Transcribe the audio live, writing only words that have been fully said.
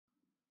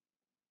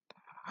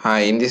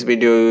Hi, in this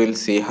video you will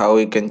see how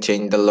we can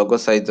change the logo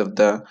size of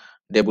the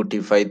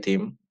Debutify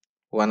theme,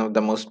 one of the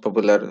most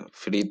popular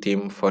free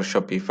theme for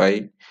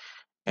Shopify.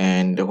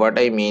 And what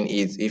I mean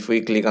is if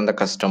we click on the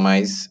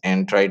customize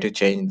and try to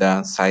change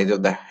the size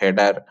of the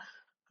header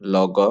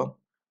logo.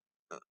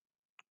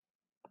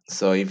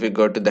 So if we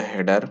go to the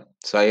header,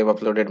 so I have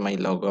uploaded my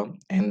logo,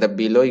 and the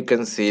below you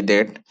can see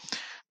that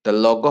the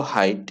logo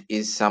height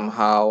is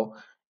somehow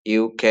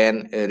you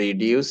can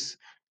reduce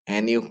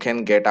and you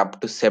can get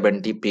up to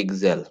 70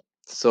 pixel.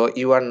 So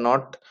you are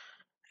not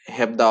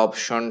have the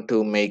option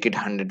to make it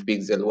 100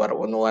 pixel or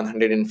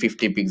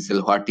 150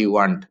 pixel what you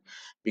want,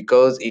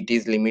 because it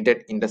is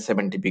limited in the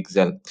 70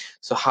 pixel.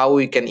 So how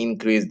we can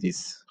increase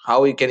this,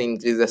 how we can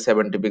increase the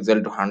 70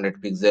 pixel to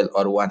 100 pixel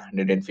or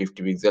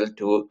 150 pixel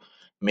to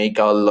make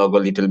our logo a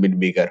little bit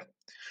bigger.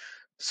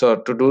 So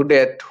to do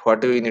that,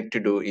 what we need to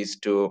do is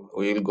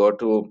we will go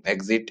to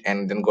exit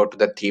and then go to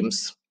the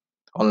themes,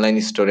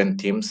 online store and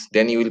themes.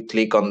 Then you will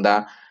click on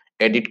the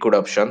edit code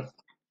option,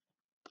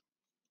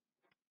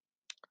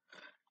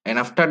 and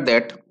after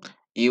that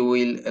you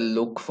will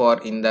look for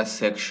in the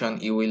section,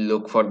 you will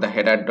look for the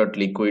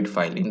header.liquid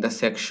file. In the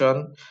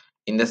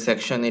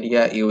section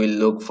area you will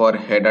look for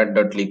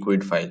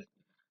header.liquid file.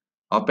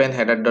 Open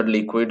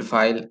header.liquid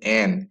file,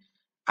 and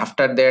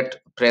after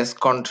that press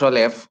Ctrl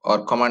F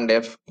or Command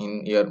F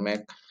in your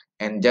Mac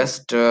and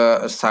just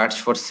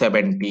search for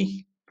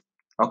 70.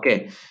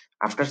 Okay,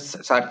 after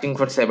searching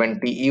for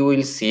 70 you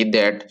will see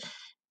that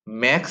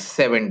max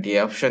 70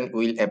 option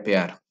will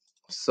appear.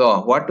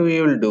 So what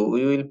we will do,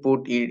 we will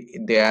put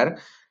it there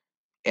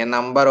a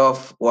number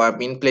of, or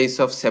in place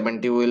of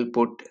 70 we will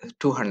put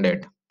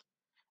 200,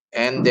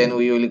 and then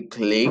we will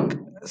click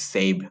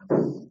save.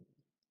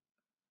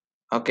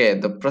 Okay,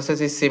 the process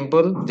is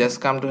simple.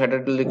 Just come to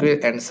header to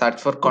liquid and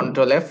search for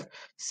Ctrl F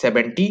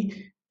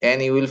 70,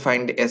 and you will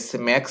find S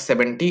max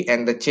 70,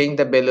 and the change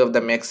the value of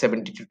the max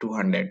 70 to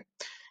 200.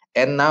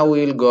 And now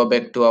we will go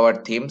back to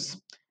our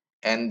themes,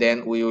 and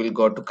then we will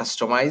go to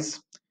customize,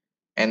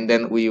 and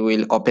then we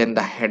will open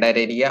the header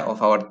area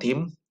of our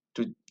theme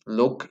to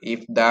look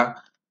if the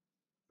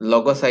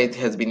logo size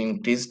has been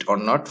increased or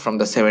not from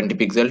the 70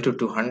 pixel to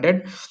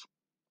 200.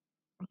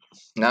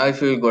 Now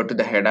if you go to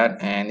the header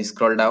and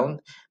scroll down,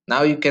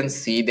 now you can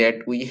see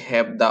that we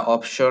have the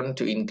option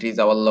to increase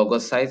our logo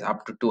size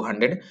up to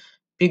 200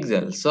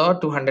 pixels. So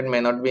 200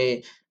 may not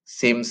be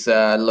seems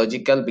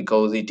logical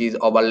because it is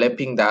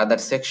overlapping the other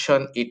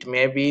section. It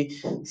may be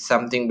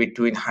something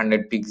between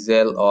 100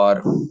 pixel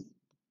or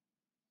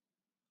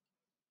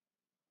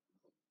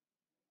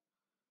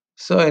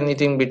so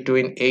anything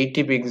between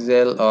 80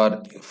 pixel,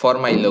 or for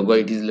my logo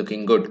it is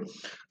looking good.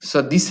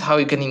 So this how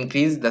you can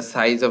increase the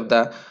size of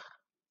the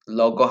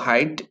logo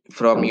height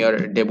from your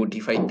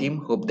Debutify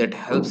team. Hope that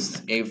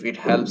helps. If it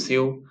helps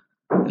you,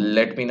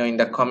 let me know in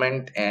the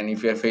comment, and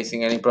if you are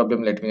facing any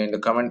problem, let me know in the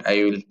comment.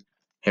 I will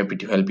happy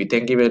to help you.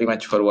 Thank you very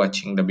much for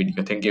watching the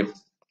video. Thank you.